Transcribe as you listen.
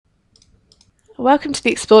Welcome to the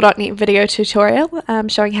Explore.net video tutorial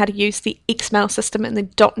showing how to use the Xmail system in the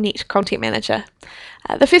 .NET Content Manager.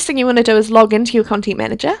 The first thing you want to do is log into your Content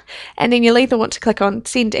Manager, and then you'll either want to click on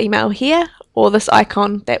Send Email here or this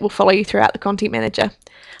icon that will follow you throughout the Content Manager.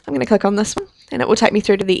 I'm going to click on this one and it will take me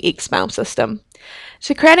through to the Xmail system.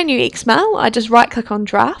 To create a new Xmail, I just right click on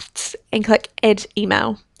Drafts and click Add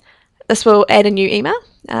Email. This will add a new email,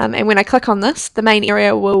 and when I click on this, the main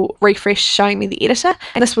area will refresh showing me the editor,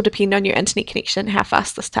 and this will depend on your internet connection how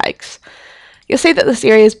fast this takes. You'll see that this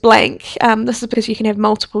area is blank. This is because you can have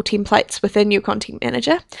multiple templates within your Content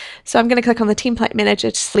Manager. So I'm going to click on the Template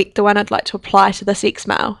Manager to select the one I'd like to apply to this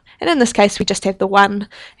Xmail, and in this case we just have the one,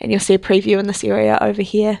 and you'll see a preview in this area over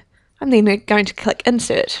here. I'm then going to click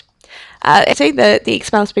Insert. See the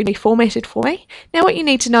Xmail has been reformatted for me. Now what you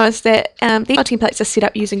need to know is that the email templates are set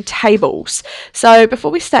up using tables. So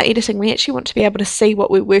before we start editing, we actually want to be able to see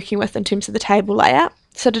what we're working with in terms of the table layout.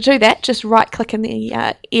 So to do that, just right click in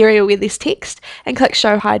the area where there's text and click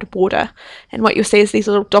Show Hide Border. And what you'll see is these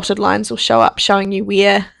little dotted lines will show up showing you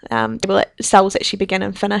where cells actually begin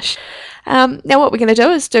and finish. Now what we're going to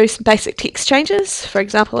do is do some basic text changes. For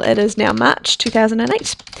example, it is now March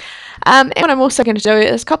 2008. And what I'm also going to do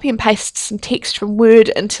is copy and paste some text from Word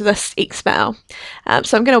into this Xmail.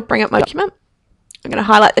 So I'm going to bring up my document. I'm going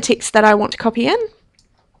to highlight the text that I want to copy in.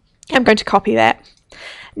 I'm going to copy that.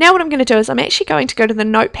 Now what I'm going to do is I'm actually going to go to the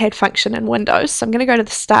Notepad function in Windows. So I'm going to go to the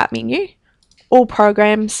Start menu, All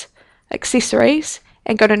Programs, Accessories,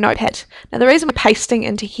 and go to Notepad. Now the reason we're pasting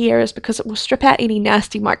into here is because it will strip out any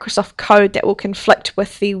nasty Microsoft code that will conflict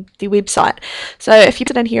with the website. So if you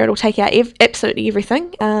put it in here, it will take out absolutely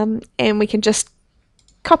everything, and we can just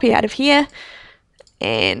copy out of here,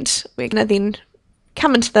 and we're going to then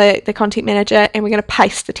come into the Content Manager and we're going to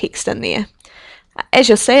paste the text in there. As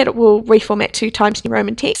you'll see, it will reformat 2 times New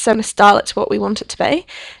Roman text, so I'm going to style it to what we want it to be.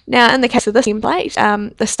 Now in the case of this template,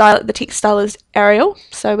 the text style is Arial,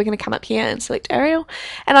 so we're going to come up here and select Arial,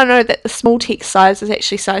 and I know that the small text size is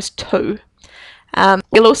actually size 2.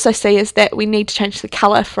 You'll also see is that we need to change the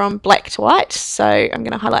colour from black to white, so I'm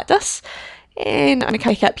going to highlight this, and I'm going to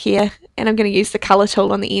click up here, and I'm going to use the colour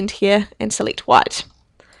tool on the end here and select white.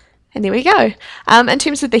 And there we go. In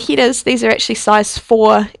terms of the headers, these are actually size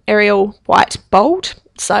 4 Arial white bold.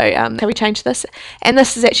 So how we change this. And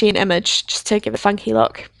this is actually an image, just to give it a funky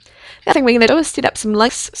look. The other thing we're going to do is set up some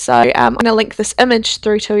links. So I'm going to link this image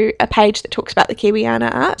through to a page that talks about the Kiwiana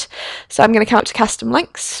art. So I'm going to come up to custom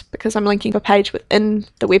links because I'm linking to a page within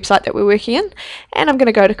the website that we're working in. And I'm going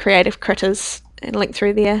to go to Creative Critters and link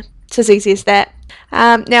through there. It's as easy as that.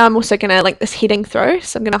 Now I'm also going to link this heading through.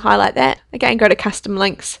 So I'm going to highlight that. Again, go to custom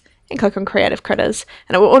links and click on Creative Critters,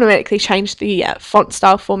 and it will automatically change the font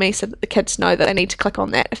style for me so that the kids know that they need to click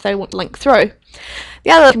on that if they want to link through.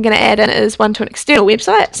 The other I'm going to add in is one to an external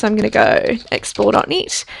website, so I'm going to go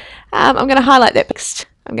Explore.net. I'm going to highlight that text.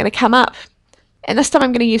 I'm going to come up, and this time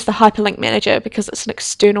I'm going to use the Hyperlink Manager because it's an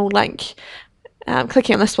external link.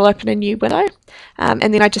 Clicking on this will open a new window, and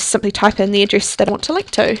then I just simply type in the address that I want to link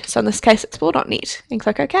to, so in this case Explore.net, and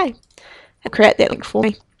click OK, and create that link for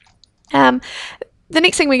me. The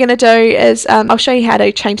next thing we're going to do is I'll show you how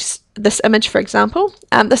to change this image, for example.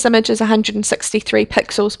 This image is 163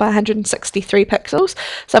 pixels by 163 pixels.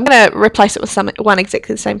 So I'm going to replace it with one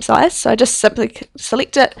exactly the same size. So I just simply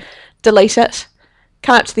select it, delete it,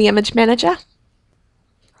 come up to the Image Manager.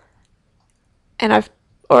 And I've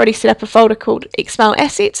already set up a folder called Xmail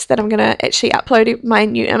Assets that I'm going to actually upload my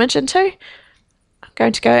new image into. I'm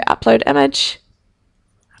going to go Upload Image.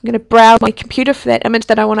 I'm going to browse my computer for that image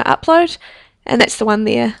that I want to upload. And that's the one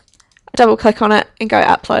there. Double click on it and go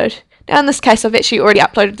upload. Now in this case I've actually already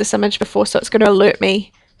uploaded this image before, so it's going to alert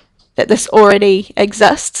me that this already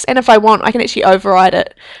exists, and if I want I can actually override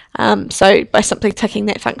it, so by simply ticking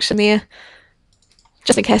that function there,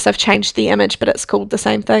 just in case I've changed the image but it's called the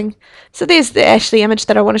same thing. So there's the Ashley image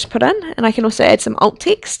that I wanted to put in, and I can also add some alt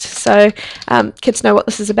text so kids know what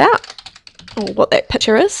this is about or what that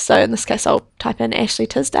picture is. So in this case I'll type in Ashley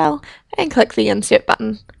Tisdale and click the insert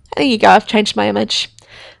button. And there you go, I've changed my image.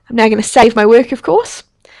 I'm now going to save my work, of course.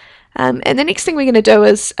 And the next thing we're going to do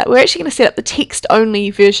is we're actually going to set up the text-only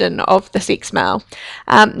version of this Xmail.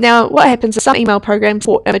 Now what happens is some email programs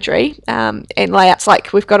support imagery and layouts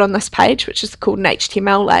like we've got on this page, which is called an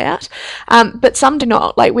HTML layout, but some do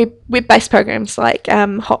not. Like web-based programs like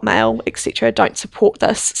Hotmail, etc. don't support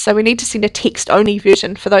this, so we need to send a text-only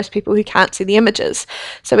version for those people who can't see the images.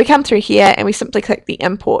 So we come through here and we simply click the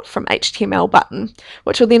Import from HTML button,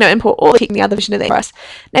 which will then import all the text in the other version of that for us.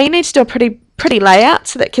 Now you need to do a pretty layout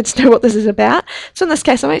so that kids know what this is about. So in this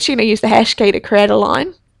case I'm actually going to use the hash key to create a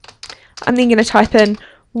line. I'm then going to type in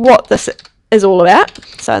what this is all about.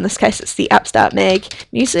 So in this case, it's the Upstart Mag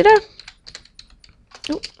newsletter.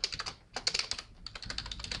 Ooh.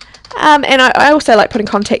 And I also like putting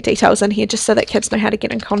contact details in here just so that kids know how to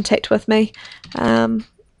get in contact with me.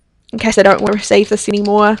 In case they don't want to receive this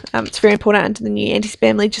anymore, it's very important under the new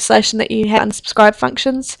anti-spam legislation that you have unsubscribe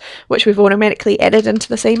functions, which we've automatically added into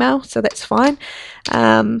this email, so that's fine.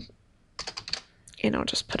 And I'll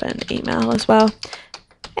just put in email as well.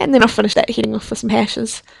 And then I'll finish that heading off with some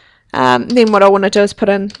hashes. Then what I want to do is put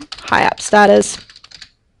in hi Upstarters.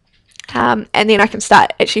 And then I can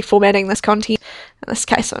start actually formatting this content. In this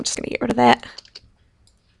case, I'm just going to get rid of that.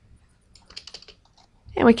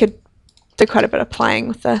 And we could do quite a bit of playing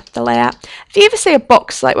with the layout. If you ever see a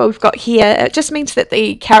box like what we've got here, it just means that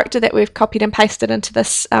the character that we've copied and pasted into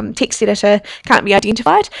this text editor can't be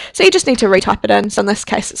identified. So you just need to retype it in. So in this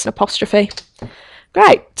case, it's an apostrophe.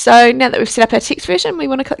 Great. So now that we've set up our text version, we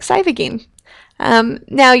want to click Save again.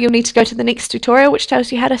 Now you'll need to go to the next tutorial, which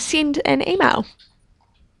tells you how to send an email.